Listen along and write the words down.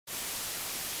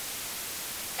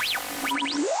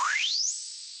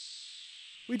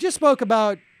We just spoke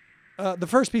about the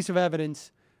first piece of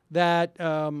evidence that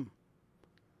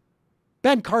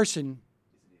Ben Carson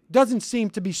doesn't seem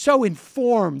to be so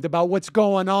informed about what's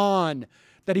going on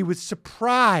that he was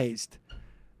surprised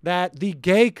that the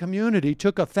gay community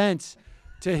took offense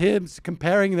to him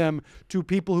comparing them to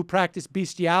people who practice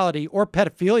bestiality or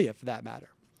pedophilia, for that matter.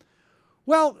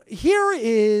 Well, here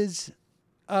is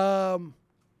the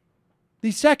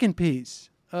second piece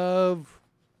of,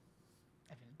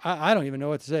 I don't even know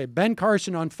what to say. Ben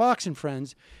Carson on Fox and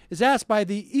Friends is asked by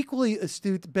the equally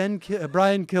astute Brian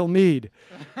Kilmeade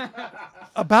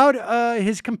about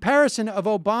his comparison of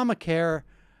Obamacare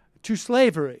to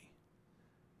slavery.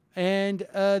 And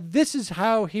this is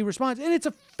how he responds. And it's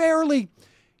a fairly,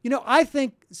 I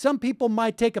think some people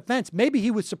might take offense. Maybe he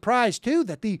was surprised, too,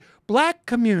 that the black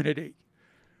community,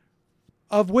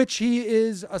 of which he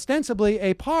is ostensibly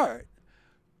a part,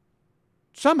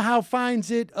 somehow finds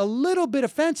it a little bit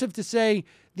offensive to say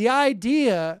the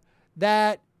idea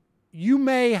that you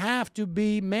may have to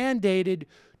be mandated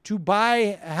to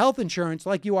buy health insurance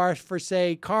like you are for,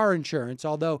 say, car insurance,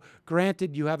 although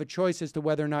granted you have a choice as to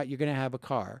whether or not you're going to have a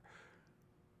car,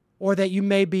 or that you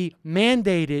may be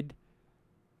mandated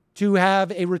to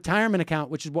have a retirement account,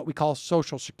 which is what we call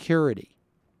Social Security,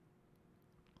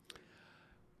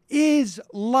 is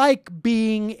like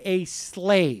being a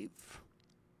slave.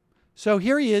 So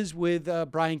here he is with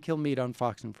Brian Kilmeade on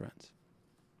Fox and Friends.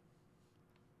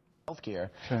 Healthcare,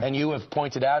 and you have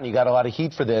pointed out, and you got a lot of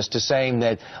heat for this, to saying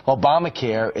that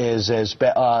Obamacare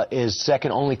is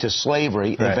second only to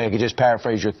slavery. If I could just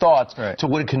paraphrase your thoughts, to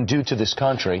what it can do to this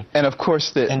country. And of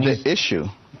course, the issue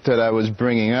that I was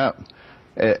bringing up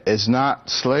is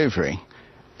not slavery.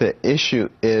 The issue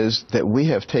is that we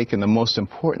have taken the most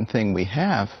important thing we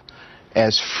have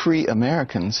as free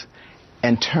Americans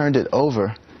and turned it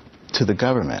over to the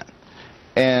government.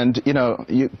 And,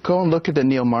 you go and look at the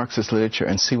Neo-Marxist literature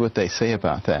and see what they say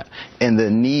about that. And the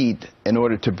need, in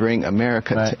order to bring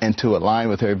America into a line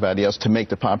with everybody else, to make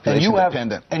the population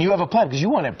independent. And you have a plan, because you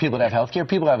want people to have health care.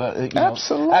 People have a...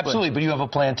 Absolutely, but you have a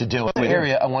plan to do it. The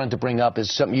area I wanted to bring up is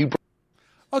something you...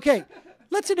 Okay,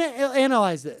 let's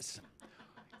analyze this.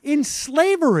 In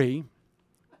slavery,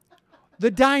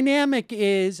 the dynamic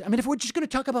is, if we're just going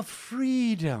to talk about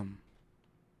freedom,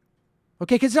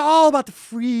 okay, because it's all about the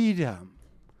freedom.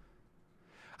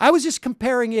 I was just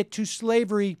comparing it to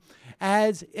slavery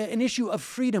as an issue of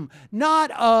freedom,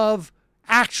 not of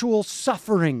actual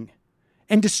suffering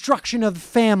and destruction of the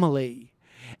family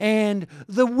and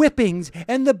the whippings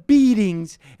and the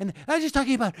beatings. And I was just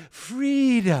talking about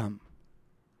freedom.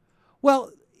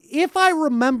 Well, if I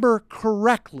remember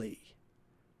correctly,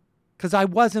 because I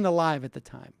wasn't alive at the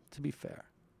time, to be fair,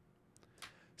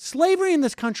 slavery in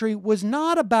this country was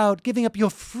not about giving up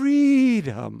your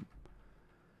freedom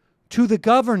to the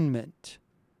government,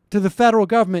 to the federal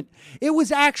government. It was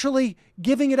actually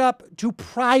giving it up to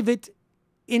private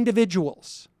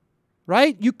individuals,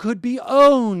 right? You could be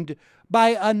owned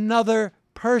by another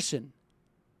person.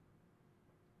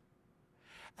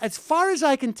 As far as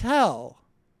I can tell,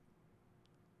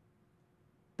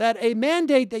 that a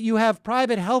mandate that you have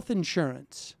private health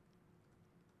insurance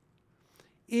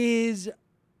is,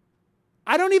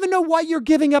 I don't even know what you're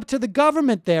giving up to the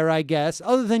government there, I guess,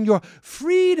 other than your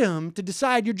freedom to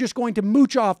decide you're just going to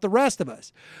mooch off the rest of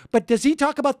us. But does he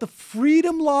talk about the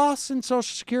freedom loss in Social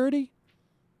Security?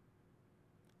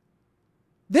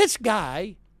 This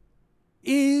guy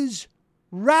is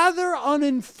rather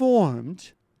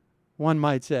uninformed, one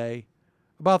might say,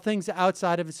 about things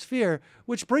outside of his sphere,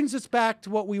 which brings us back to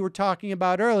what we were talking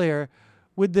about earlier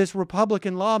with this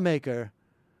Republican lawmaker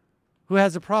who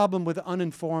has a problem with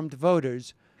uninformed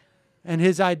voters, and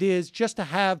his idea is just to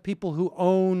have people who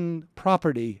own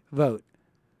property vote.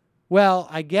 Well,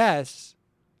 I guess,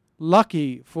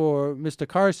 lucky for Mr.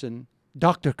 Carson,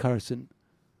 Dr. Carson,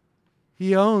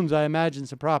 he owns, I imagine,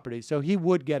 some property, so he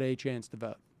would get a chance to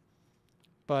vote.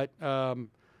 But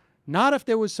not if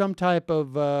there was some type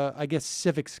of, I guess,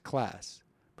 civics class.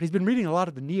 But he's been reading a lot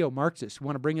of the Neo-Marxists who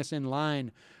want to bring us in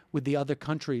line with the other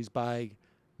countries by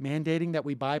mandating that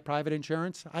we buy private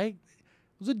insurance. It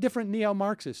was a different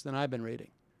Neo-Marxist than I've been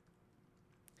reading.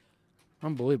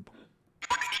 Unbelievable.